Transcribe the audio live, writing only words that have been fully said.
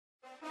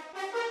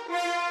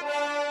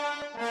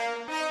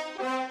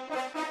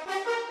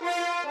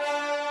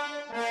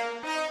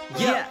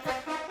Yeah.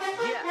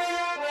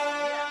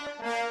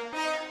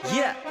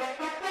 Yeah.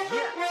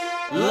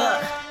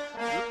 Look.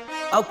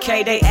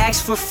 Okay, they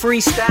ask for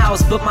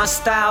freestyles, but my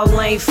style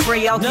ain't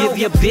free. I'll give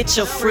your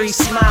bitch a free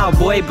smile,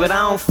 boy, but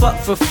I don't fuck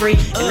for free.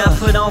 And I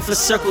put on for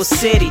Circle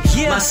City,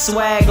 my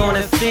swag on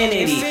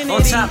infinity.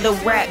 On top the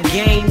rap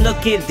game,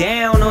 looking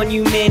down on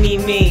you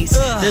mini-me's.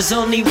 There's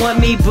only one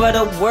me, but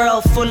a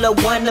world full of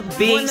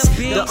wannabes.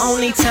 The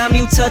only time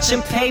you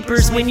touching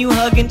papers when you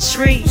hugging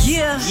trees.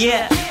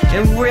 Yeah,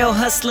 and real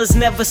hustlers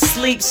never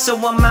sleep, so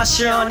I'm out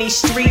here on these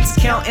streets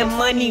counting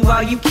money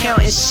while you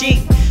counting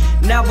sheep.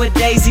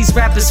 Nowadays these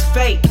rappers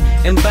fake,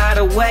 and by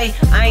the way,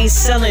 I ain't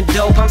selling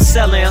dope, I'm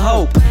selling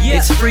hope.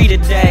 It's free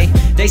today.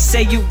 They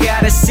say you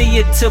gotta see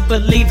it to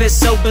believe it,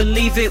 so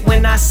believe it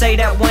when I say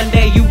that one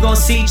day you gon'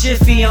 see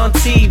Jiffy on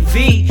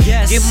TV.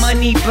 Get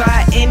money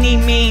by any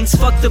means,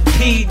 fuck the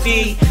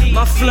PD.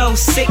 My flow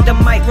sick, the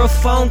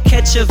microphone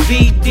catch a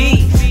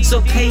VD.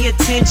 So pay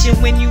attention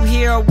when you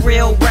hear a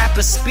real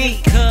rapper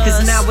speak,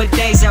 cause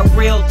nowadays that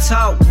real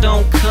talk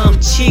don't come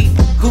cheap.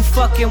 Who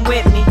fucking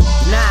with me?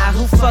 Nah,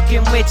 who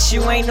fucking with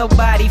you? Ain't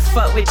nobody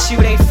fuck with you,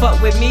 they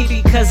fuck with me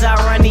because I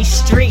run these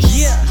streets.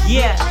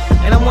 Yeah,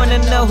 and I wanna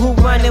know who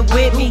running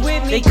with me.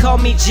 They call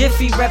me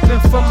Jiffy,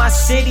 reppin' for my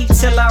city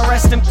till I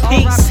rest in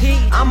peace.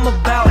 I'm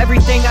about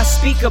everything I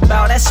speak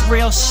about, that's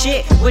real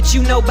shit. What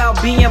you know about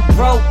being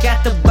broke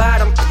at the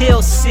bottom,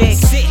 pill sick.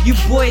 You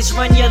boys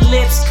run your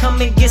lips,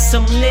 come and get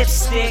some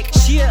lipstick.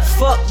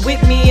 Fuck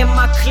with me and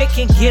my clique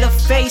and get a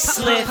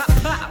facelift.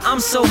 I'm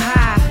so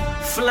high,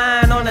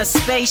 flying on a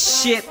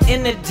spaceship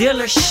in the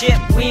dealership.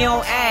 We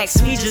don't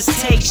ask, we just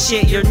take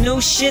shit. Your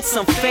new shit,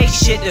 some fake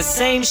shit, the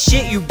same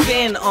shit you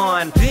been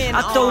on.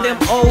 I throw them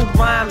old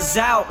rhymes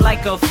out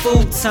like a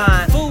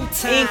futon.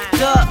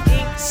 Inked up,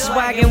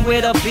 swaggin'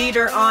 with a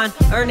beater on.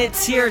 Earning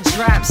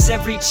teardrops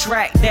every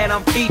track that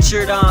I'm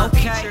featured on.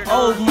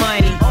 Old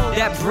money,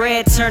 that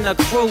bread turn to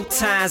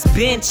croutons.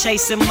 Been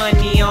chasing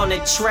money on the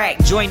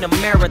track, join the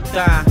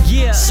marathon.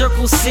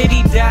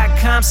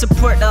 CircleCity.com,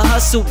 support the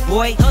hustle,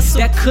 boy.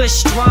 That kush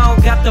strong,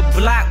 got the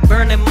block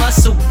burning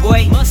muscle,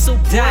 boy.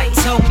 Doc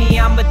told me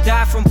I'ma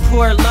die from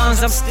poor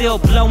lungs. I'm still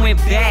blowing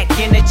back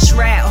in the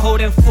trap,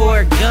 holding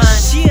 4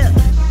 guns.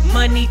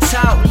 Money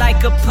talk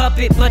like a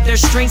puppet, but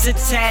there's strings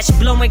attached.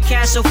 Blowing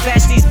cash so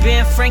fast, these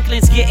Ben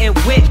Franklin's getting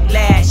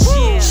whiplash.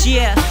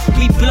 Yeah,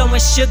 we blowing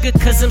sugar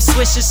cause them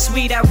swishers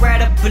sweet. I'd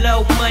rather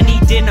blow money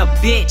than a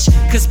bitch,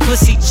 cause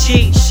pussy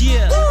cheap.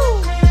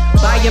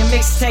 Buy a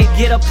mixtape,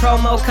 get a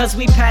promo, cause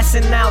we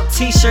passing out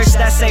t-shirts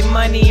that say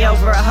money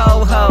over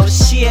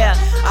ho-hos. Yeah,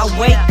 I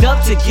wake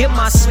up to get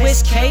my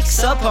Swiss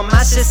cakes up. I'm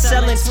out here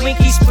selling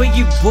Twinkies for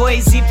you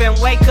boys. Even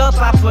wake up,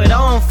 I put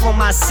on for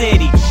my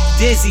city.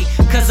 Dizzy,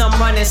 cause I'm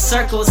running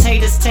circles.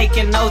 Haters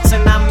taking notes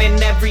and I'm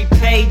in every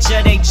page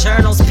of they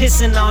journals.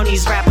 Pissing on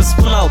these rappers'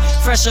 flow,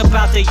 fresh up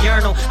out the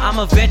urinal. I'm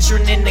a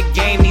veteran in the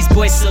game, these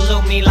boys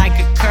salute me like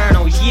a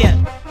colonel. Yeah.